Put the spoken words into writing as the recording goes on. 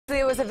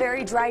It was a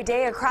very dry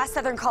day across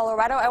southern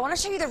Colorado. I want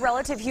to show you the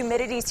relative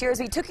humidities here. As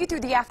we took you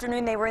through the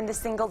afternoon, they were in the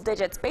single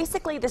digits.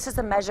 Basically, this is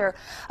a measure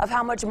of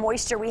how much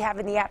moisture we have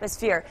in the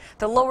atmosphere.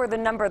 The lower the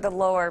number, the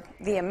lower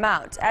the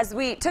amount. As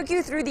we took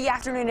you through the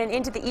afternoon and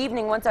into the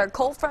evening, once our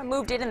cold front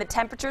moved in and the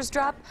temperatures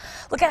dropped,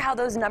 look at how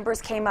those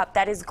numbers came up.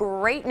 That is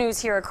great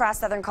news here across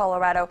southern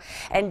Colorado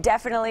and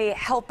definitely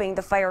helping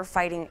the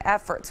firefighting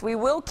efforts. We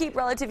will keep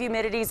relative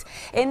humidities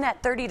in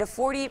that 30 to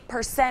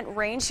 40%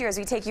 range here as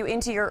we take you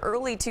into your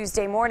early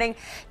Tuesday morning.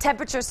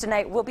 Temperatures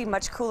tonight will be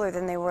much cooler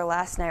than they were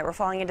last night. We're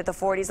falling into the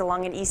 40s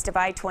along and east of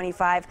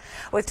I-25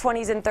 with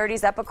 20s and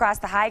 30s up across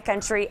the high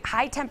country.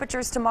 High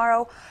temperatures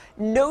tomorrow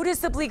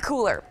noticeably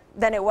cooler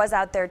than it was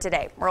out there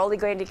today. We're only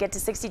going to get to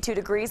 62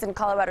 degrees in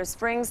Colorado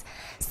Springs,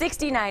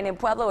 69 in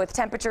Pueblo with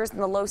temperatures in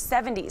the low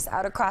 70s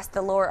out across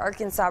the lower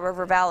Arkansas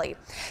River Valley.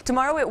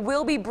 Tomorrow it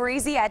will be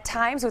breezy at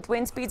times with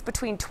wind speeds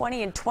between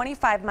 20 and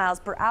 25 miles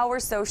per hour.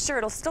 So sure,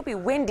 it'll still be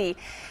windy.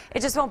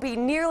 It just won't be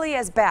nearly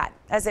as bad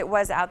as it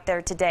was out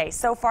there today.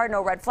 So far,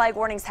 no red flag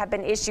warnings have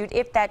been issued.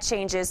 If that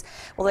changes,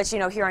 we'll let you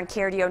know here on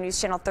KRDO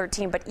News Channel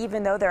 13. But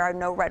even though there are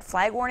no red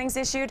flag warnings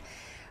issued,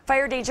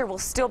 fire danger will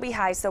still be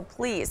high, so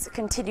please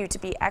continue to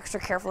be extra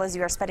careful as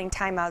you are spending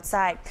time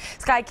outside.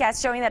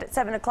 Skycast showing that at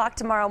 7 o'clock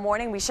tomorrow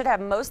morning, we should have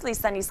mostly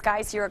sunny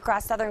skies here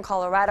across southern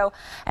Colorado,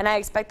 and I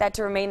expect that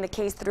to remain the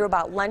case through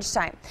about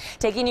lunchtime.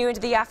 Taking you into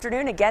the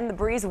afternoon, again, the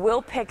breeze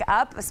will pick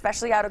up,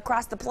 especially out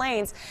across the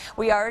plains.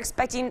 We are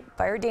expecting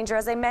fire danger,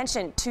 as I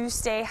mentioned, to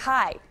stay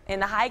high. In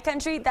the high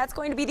country, that's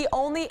going to be the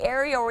only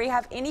area where we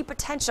have any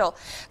potential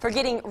for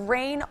getting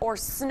rain or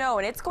snow,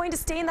 and it's going to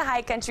stay in the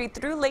high country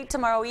through late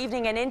tomorrow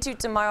evening and into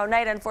tomorrow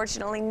night.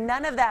 Unfortunately,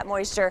 none of that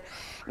moisture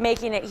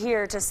making it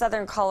here to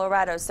southern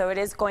Colorado, so it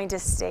is going to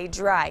stay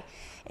dry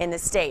in the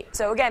state.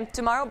 So again,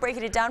 tomorrow,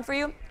 breaking it down for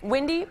you,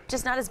 windy,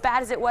 just not as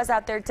bad as it was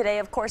out there today.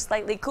 Of course,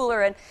 slightly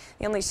cooler, and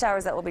the only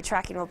showers that we'll be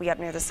tracking will be up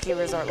near the ski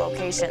resort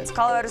locations.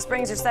 Colorado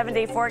Springs, your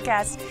 7-day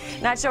forecast,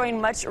 not showing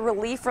much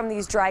relief from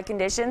these dry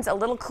conditions. A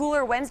little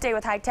cooler Wednesday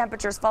with high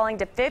temperatures falling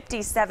to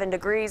 57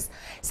 degrees,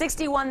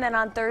 61 then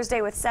on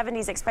Thursday with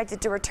 70s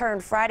expected to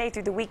return Friday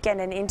through the weekend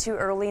and into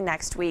early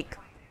next week.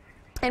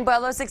 In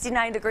Pueblo,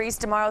 69 degrees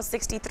tomorrow,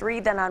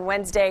 63 then on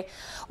Wednesday.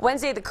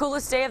 Wednesday, the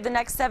coolest day of the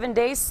next 7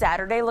 days.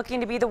 Saturday,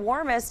 looking to be the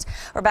warmest.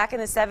 We're back in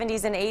the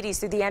 70s and 80s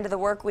through the end of the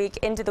work week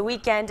into the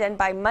weekend, and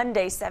by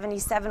Monday,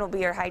 77 will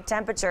be your high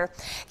temperature.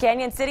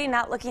 Canyon City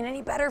not looking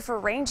any better for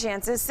rain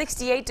chances.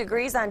 68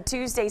 degrees on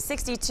Tuesday,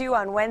 62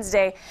 on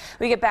Wednesday.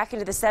 We get back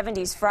into the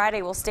 70s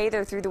Friday. We'll stay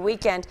there through the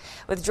weekend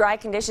with dry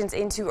conditions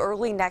into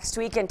early next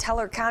week. In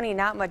Teller County,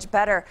 not much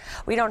better.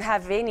 We don't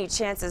have any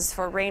chances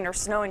for rain or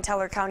snow in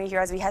Teller County here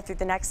as we head through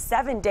the next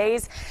 7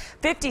 days.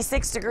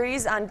 56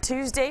 degrees on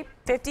Tuesday,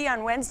 50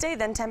 on Wednesday.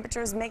 Then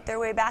temperatures make their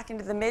way back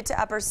into the mid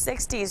to upper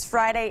 60s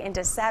Friday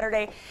into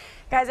Saturday.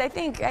 Guys, I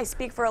think I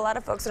speak for a lot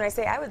of folks when I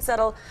say I would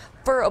settle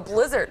for a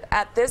blizzard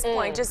at this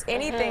point. Just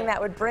anything that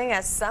would bring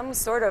us some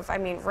sort of,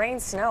 rain,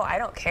 snow, I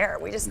don't care.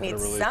 We just need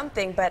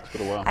something. But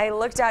I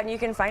looked out, and you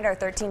can find our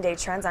 13-day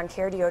trends on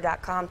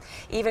KRDO.com,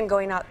 even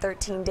going out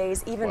 13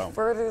 days, even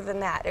further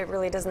than that. It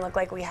really doesn't look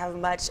like we have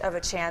much of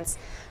a chance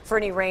for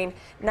any rain.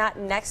 Not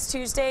next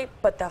Tuesday,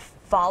 but the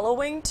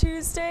following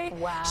Tuesday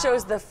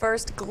shows the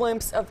first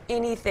glimpse of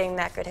anything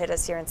that could hit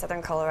us here in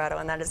southern Colorado,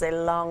 and that is a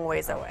long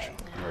ways away.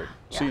 Right.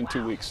 See you in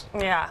 2 weeks.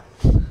 Yeah.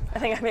 I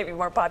think I may be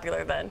more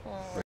popular then.